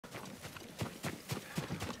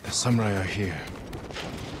The samurai are here.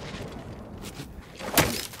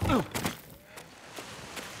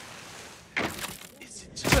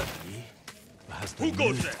 Who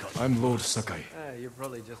goes there? I'm Lord Sakai.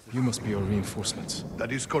 You must be our reinforcements.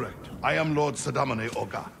 That is correct. I am Lord Sadamane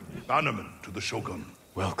Oga, bannerman to the Shogun.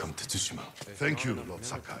 Welcome to Tsushima. Thank you, Lord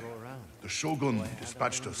Sakai. The Shogun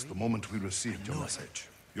dispatched us the moment we received your message.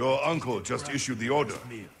 Your uncle just issued the order.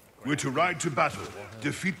 We're to ride to battle,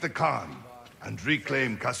 defeat the Khan, and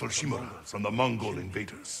reclaim Castle Shimura from the Mongol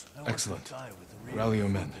invaders. Excellent. Rally your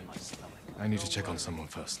men. I need to check on someone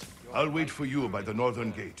first. I'll wait for you by the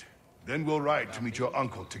northern gate. Then we'll ride to meet your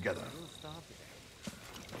uncle together.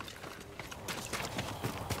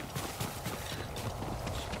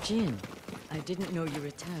 Jin, I didn't know you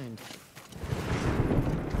returned.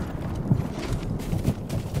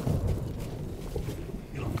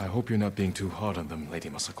 I hope you're not being too hard on them,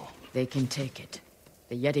 Lady Masako. They can take it.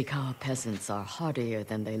 The Yetikawa peasants are hardier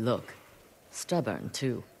than they look. Stubborn,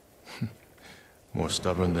 too. More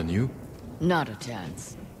stubborn than you? Not a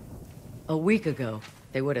chance. A week ago,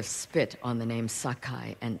 they would have spit on the names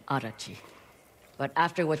Sakai and Arachi. But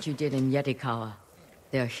after what you did in Yetikawa,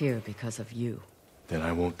 they're here because of you. Then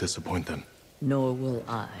I won't disappoint them. Nor will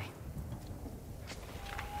I.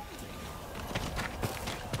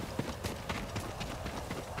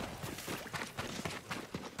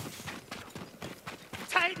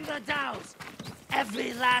 Tighten the dows!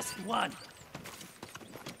 Every last one!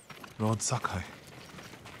 Lord Sakai.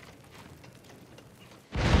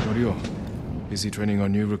 Norio, busy training our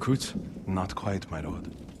new recruits? Not quite, my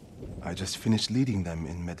lord. I just finished leading them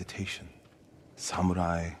in meditation.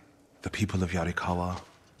 Samurai, the people of Yarikawa,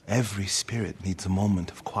 every spirit needs a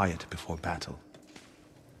moment of quiet before battle.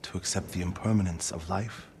 To accept the impermanence of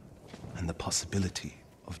life and the possibility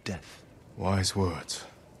of death. Wise words.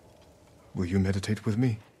 Will you meditate with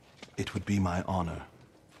me? It would be my honor.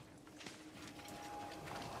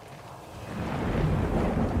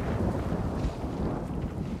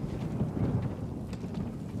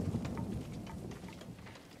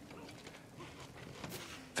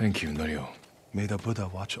 Thank you, Norio. May the Buddha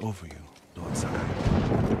watch over you, Lord Sakai.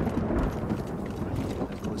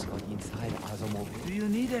 Do you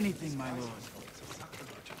need anything, my lord?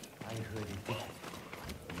 I heard it did.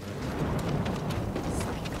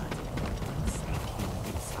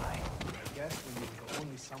 I guess when you're the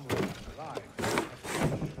only samurai alive.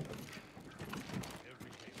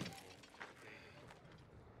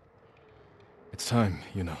 It's time,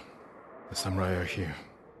 you know. The samurai are here.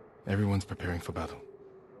 Everyone's preparing for battle.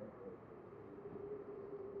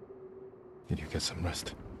 Did you get some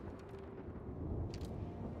rest?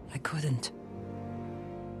 I couldn't.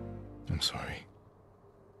 I'm sorry.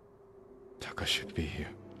 Taka should be here.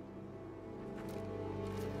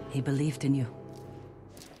 He believed in you.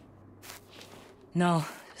 No,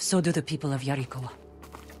 so do the people of Yarikawa.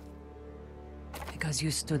 Because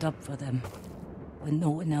you stood up for them when no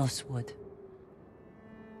one else would.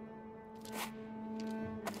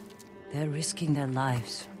 They're risking their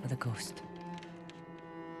lives for the ghost.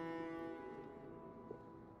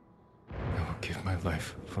 I will give my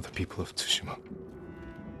life for the people of Tsushima.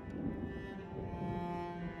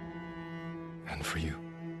 And for you.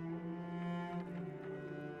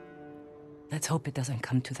 Let's hope it doesn't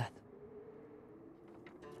come to that.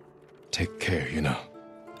 Take care, you know.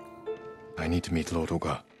 I need to meet Lord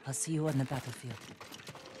Oga. I'll see you on the battlefield.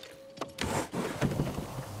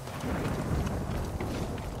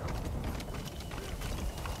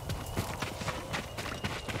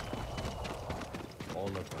 All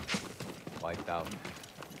of them wiped out,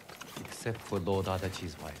 except for Lord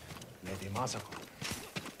Adachi's wife. Lady Masako.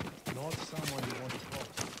 Not someone you want to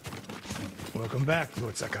cross. Welcome back,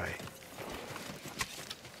 Lord Sakai.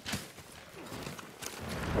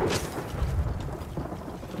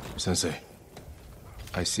 Sensei,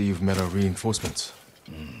 I see you've met our reinforcements.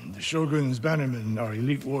 The Shogun's bannermen are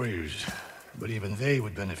elite warriors, but even they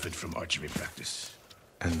would benefit from archery practice.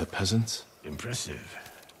 And the peasants? Impressive.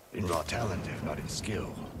 In raw talent, if not in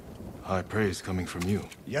skill. High praise coming from you.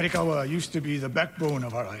 Yarikawa used to be the backbone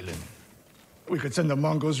of our island. We could send the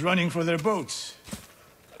Mongols running for their boats.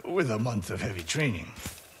 With a month of heavy training.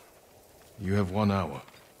 You have 1 hour.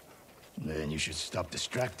 Then you should stop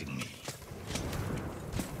distracting me.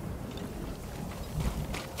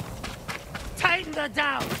 Tighten the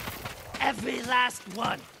down! Every last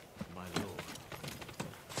one! My lord.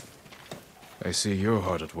 I see you're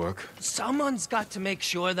hard at work. Someone's got to make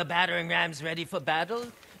sure the battering ram's ready for battle.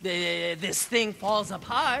 This thing falls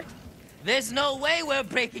apart. There's no way we're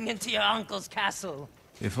breaking into your uncle's castle.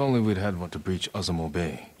 If only we'd had one to breach Azamo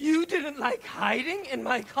Bay. You didn't like hiding in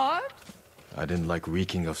my cart? I didn't like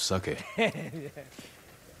reeking of sake.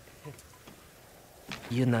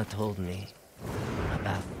 Yuna told me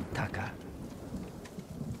about Taka.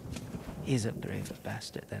 He's a braver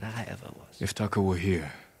bastard than I ever was. If Taka were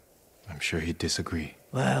here, I'm sure he'd disagree.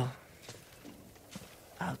 Well,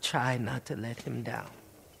 I'll try not to let him down.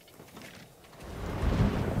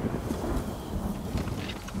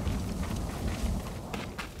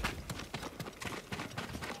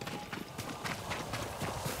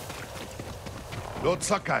 Lord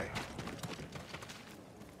Sakai,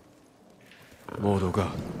 Lord Oga,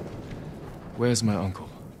 where's my uncle?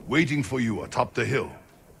 waiting for you atop the hill.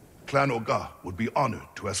 Clan Oga would be honored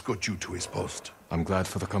to escort you to his post. I'm glad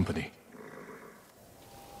for the company.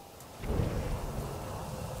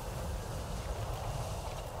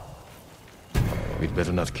 We'd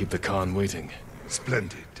better not keep the Khan waiting.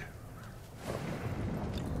 Splendid.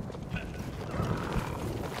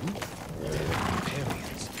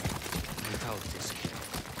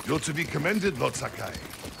 You're to be commended, Lord Sakai.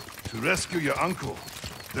 To rescue your uncle,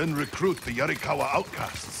 then recruit the Yarikawa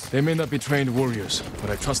outcasts. They may not be trained warriors, but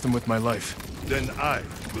I trust them with my life. Then I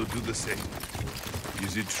will do the same.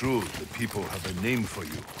 Is it true that people have a name for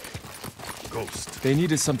you? Ghost. They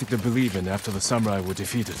needed something to believe in after the samurai were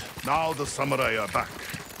defeated. Now the samurai are back.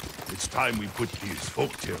 It's time we put these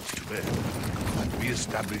folktales to bed and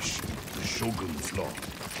re-establish the Shogun's law.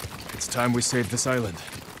 It's time we save this island,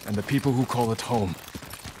 and the people who call it home.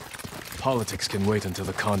 Politics can wait until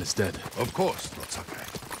the Khan is dead. Of course, Lord Sakai.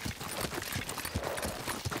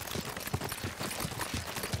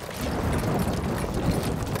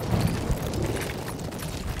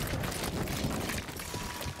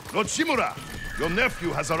 Lord Shimura, your nephew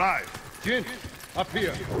has arrived. Jin, up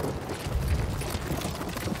here.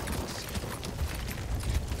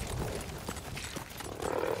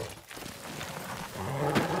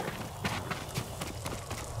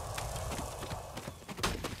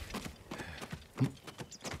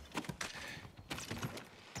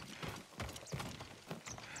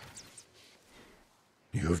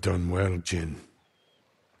 You have done well, Jin.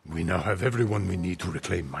 We now have everyone we need to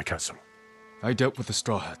reclaim my castle. I dealt with the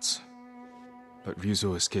Straw Hats, but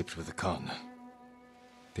Ryuzo escaped with the Khan.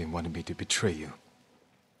 They wanted me to betray you.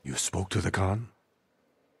 You spoke to the Khan?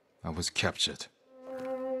 I was captured.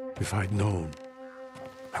 If I'd known,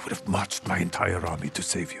 I would have marched my entire army to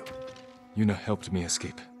save you. Yuna helped me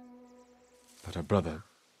escape. But our brother...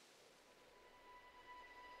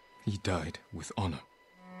 he died with honor.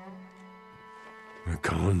 The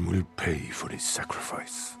Khan will pay for his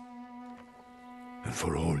sacrifice. And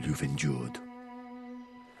for all you've endured.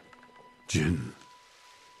 Jin,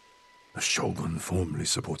 the Shogun formally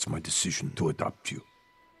supports my decision to adopt you.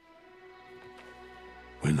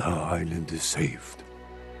 When our island is saved,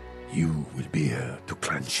 you will be heir to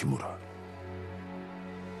Clan Shimura.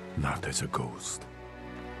 Not as a ghost,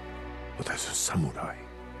 but as a samurai.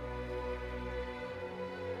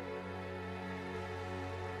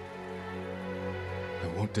 I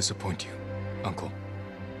won't disappoint you, Uncle.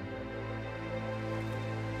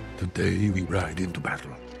 Today we ride into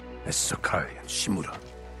battle as Sakai and Shimura.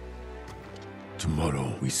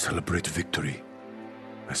 Tomorrow we celebrate victory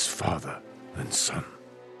as father and son.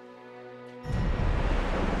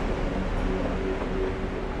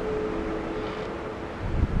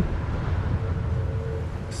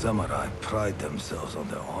 Samurai pride themselves on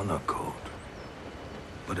their honor code.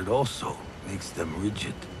 But it also makes them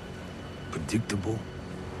rigid, predictable,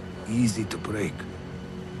 easy to break.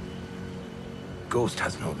 Ghost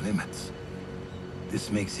has no limits. This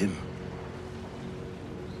makes him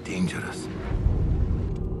dangerous.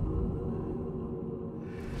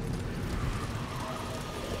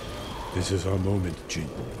 This is our moment, Jin.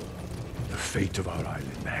 The fate of our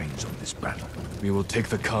island hangs on this battle. We will take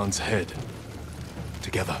the Khan's head.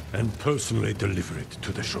 Together. And personally deliver it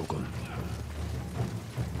to the Shogun.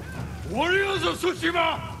 Warriors of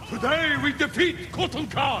Tsushima! Today we defeat Khotun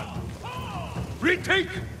Khan! Retake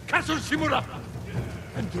Castle Shimura!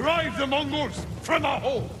 And drive the Mongols from our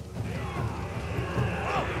home!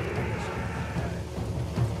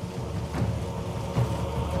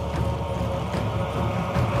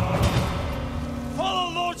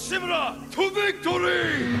 Follow Lord Shimura to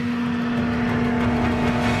victory!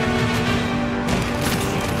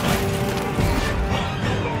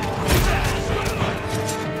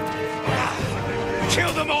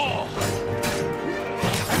 Kill them all!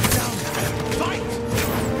 Fight!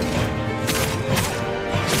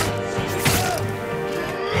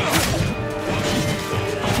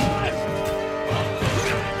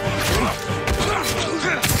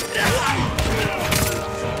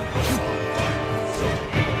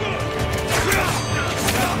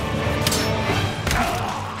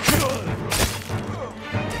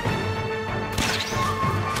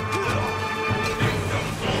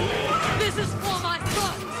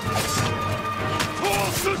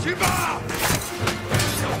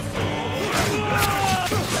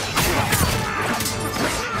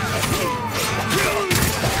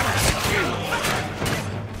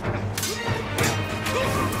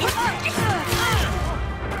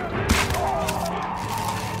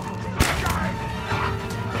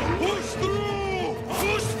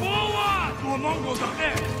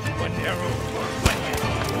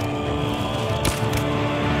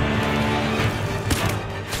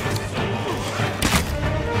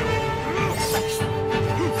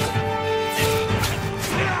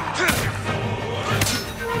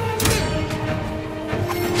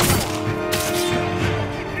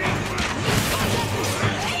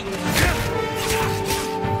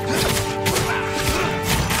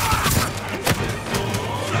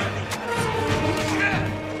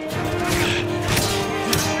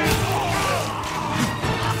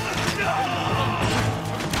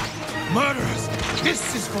 Murderers!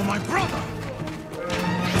 This is for my brother!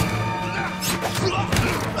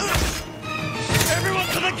 Everyone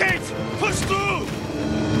to the gate! Push through!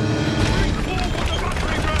 Bring forward the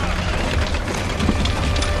battering ram!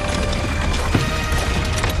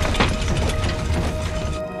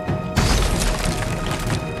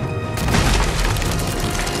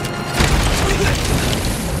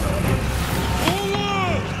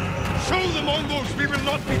 Forward! Show the Mongols we will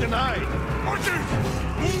not be denied! Archers!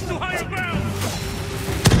 Move to higher ground!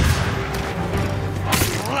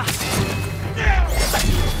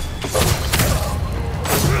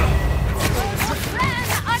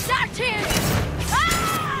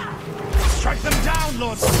 Strike them down,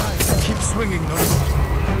 Lord Sakai! Keep swinging, no.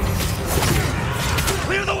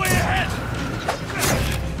 Clear the way ahead!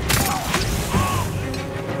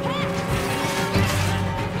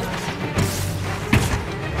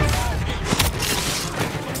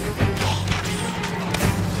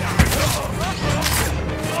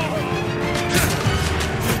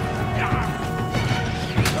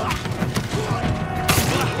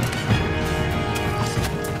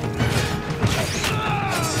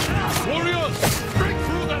 Warriors! Break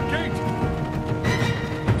through that gate!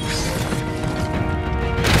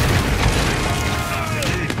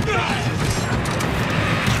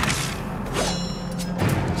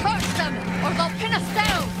 Charge them, or they'll pin us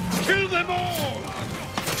down! Kill them all!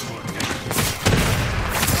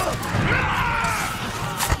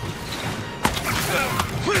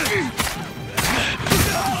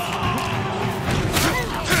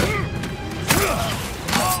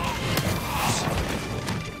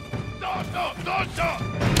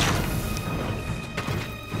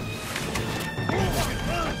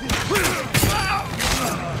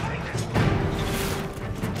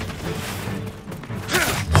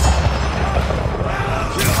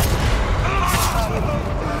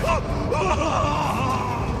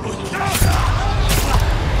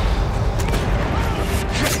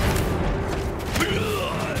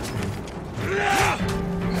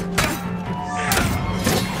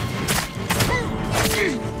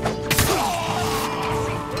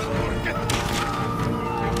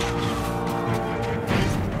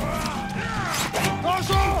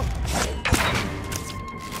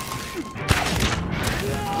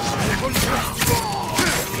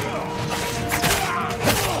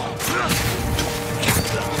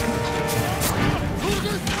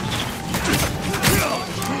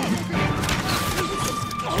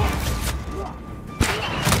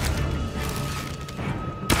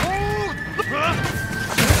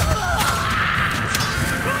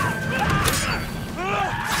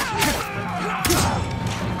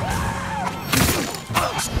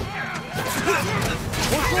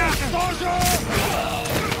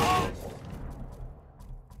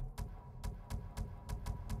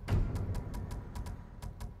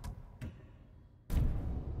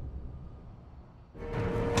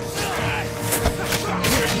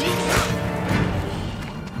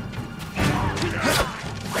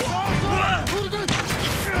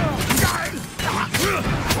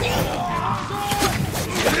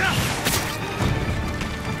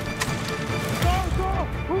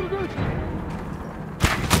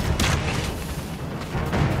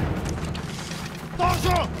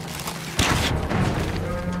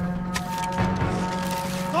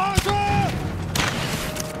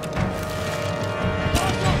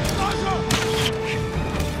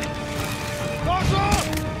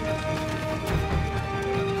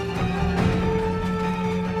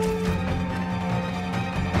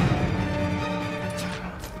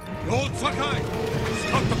 Lord Sakai!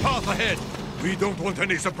 Scout the path ahead! We don't want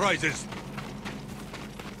any surprises!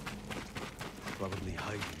 Probably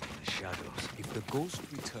hiding in the shadows. If the ghost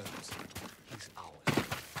returns, he's ours.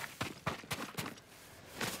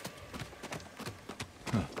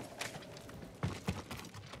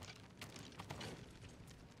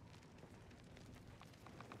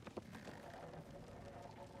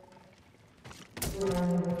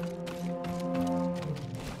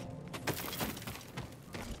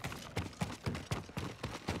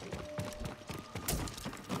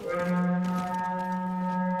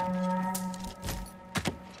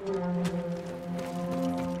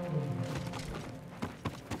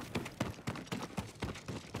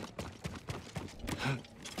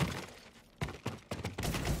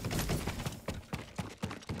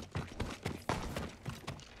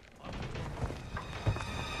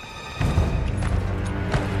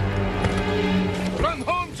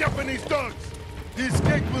 Japanese dogs! This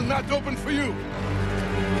gate will not open for you!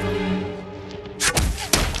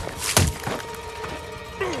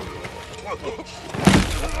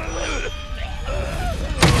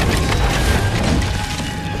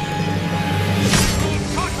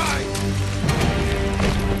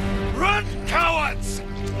 Run, cowards!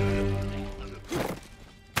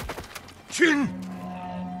 Jin!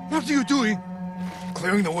 What are you doing?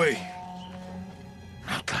 Clearing the way.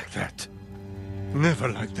 Not like that. Never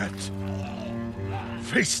like that.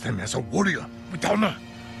 Face them as a warrior, with honor.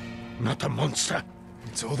 Not a monster.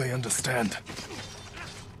 It's all they understand.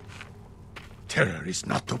 Terror is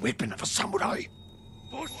not the weapon of a samurai.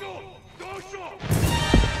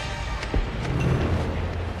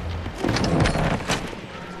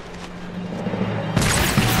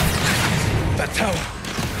 That tower!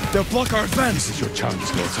 They'll block our advance! This is your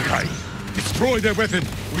chance, Lord Sakai. Destroy their weapon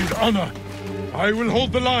with honor. I will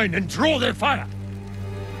hold the line and draw their fire.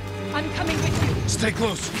 I'm coming with you. Stay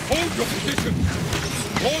close. Hold your position.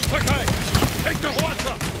 Lord Sakai, take the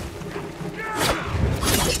Huasa.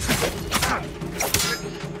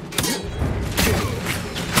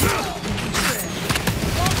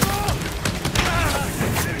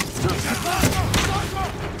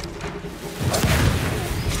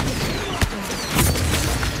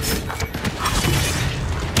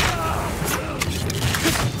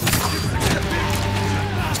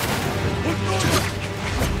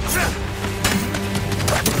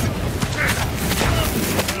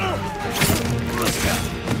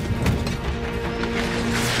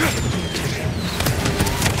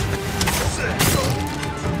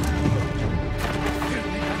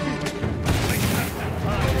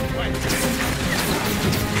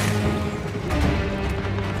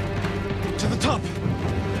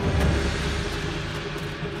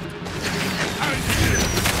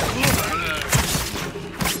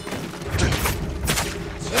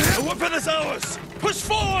 Push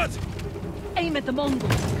forward! Aim at the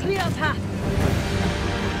Mongols. Clear a path.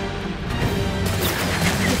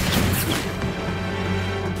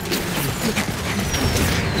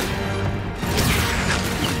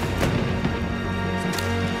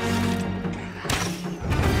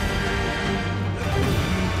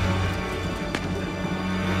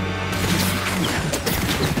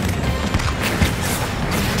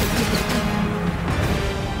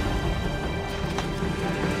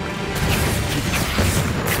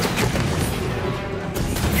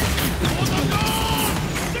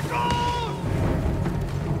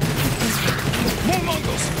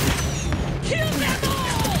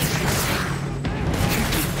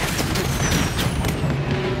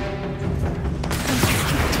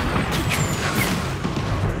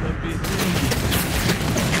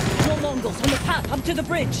 Up to the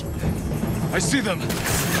bridge! I see them! There's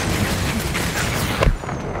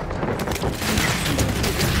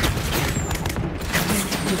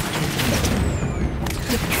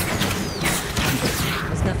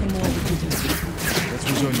nothing more we can do. Let's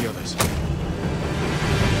rejoin the others.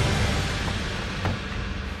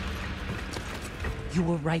 You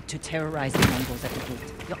were right to terrorize the Mongols at the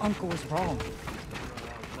gate. Your uncle was wrong.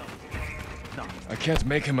 I can't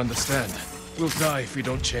make him understand. We'll die if we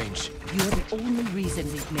don't change. You're the only reason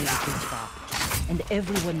we've made it this far. And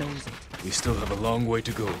everyone knows it. We still have a long way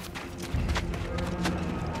to go. The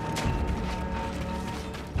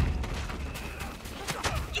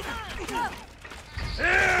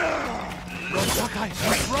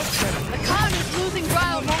Khan is losing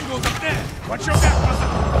ground! Mongols up there! Watch your back, brother!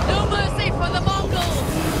 No mercy for the Mongols!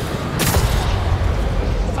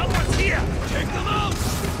 Someone's here! Take them out!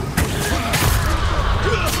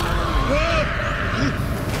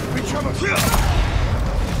 Reach over!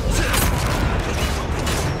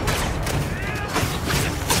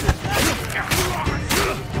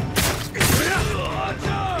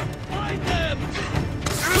 Find them!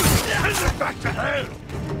 Send them back to hell!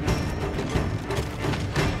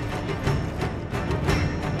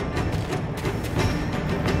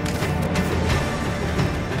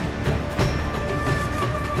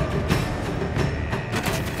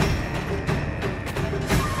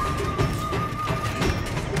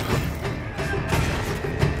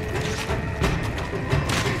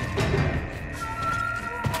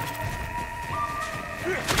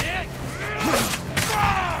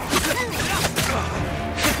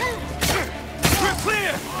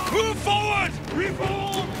 Move forward!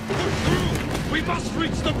 Reform! We must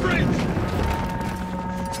reach the bridge!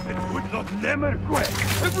 It would not never quit!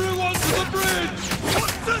 Everyone to the bridge!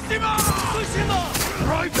 Tsushima! Tsushima!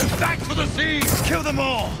 Drive them back to the sea! Kill them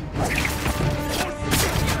all!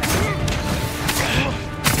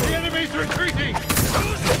 The enemy's retreating!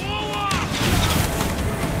 Forward!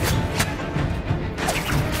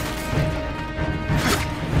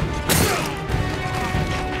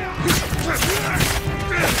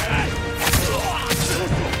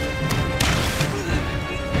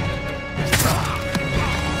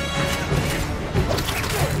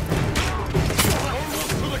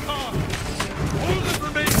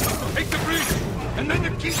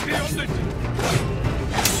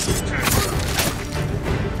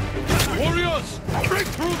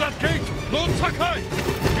 gate! Lord Sakai!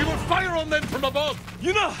 We will fire on them from above!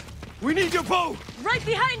 Yuna! We need your bow! Right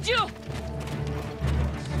behind you!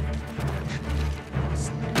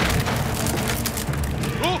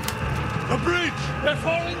 Look! The bridge! They're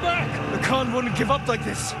falling back! The Khan wouldn't give up like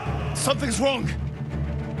this. Something's wrong.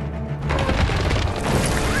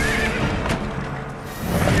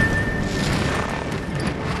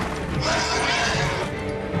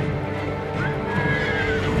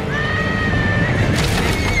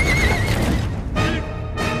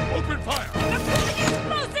 Open fire!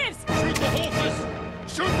 Explosives! Shoot the horses!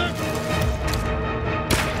 Shoot them!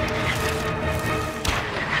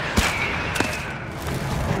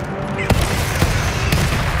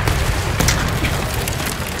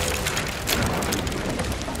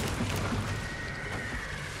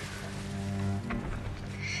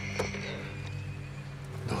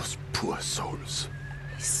 Those poor souls.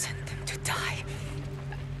 We sent them to die.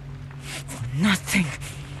 For nothing.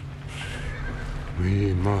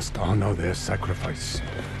 We must honor their sacrifice.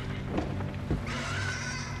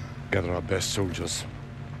 Gather our best soldiers.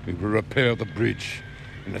 We will repair the bridge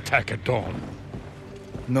and attack at dawn.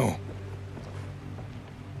 No.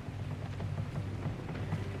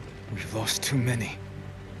 We've lost too many.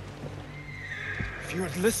 If you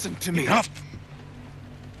had listened to me... Enough!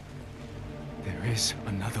 There is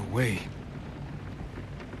another way.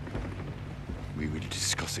 We will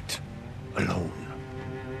discuss it alone.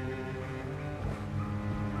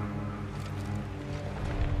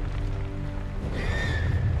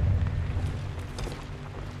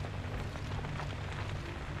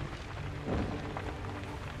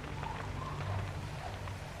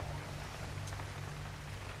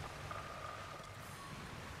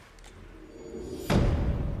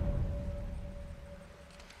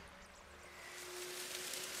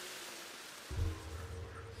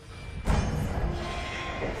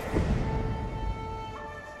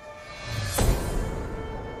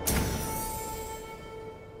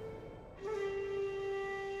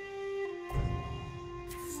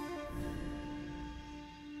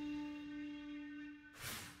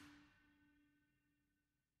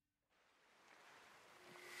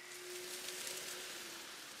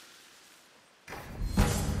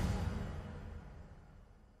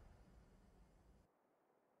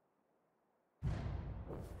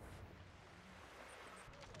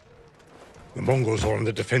 The Mongols are on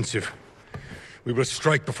the defensive. We will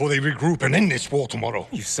strike before they regroup and end this war tomorrow.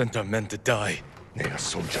 You sent our men to die. They are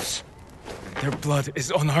soldiers. Their blood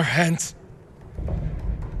is on our hands.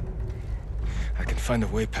 I can find a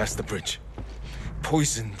way past the bridge.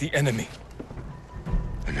 Poison the enemy.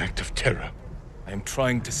 An act of terror. I am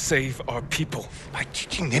trying to save our people. By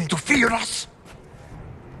teaching them to fear us.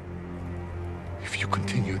 If you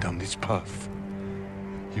continue down this path,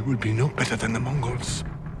 you will be no better than the Mongols.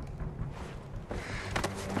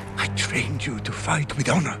 I trained you to fight with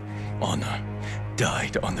honor. Honor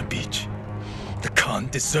died on the beach. The Khan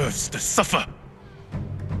deserves to suffer.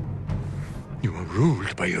 You are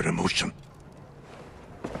ruled by your emotion.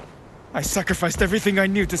 I sacrificed everything I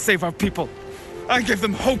knew to save our people. I gave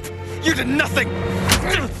them hope. You did nothing.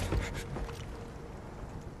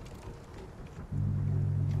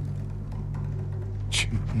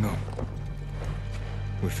 No.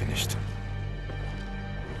 We're finished.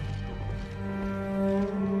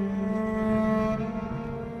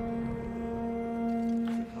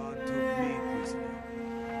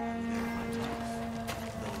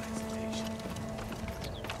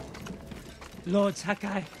 Lord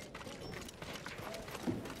Sakai,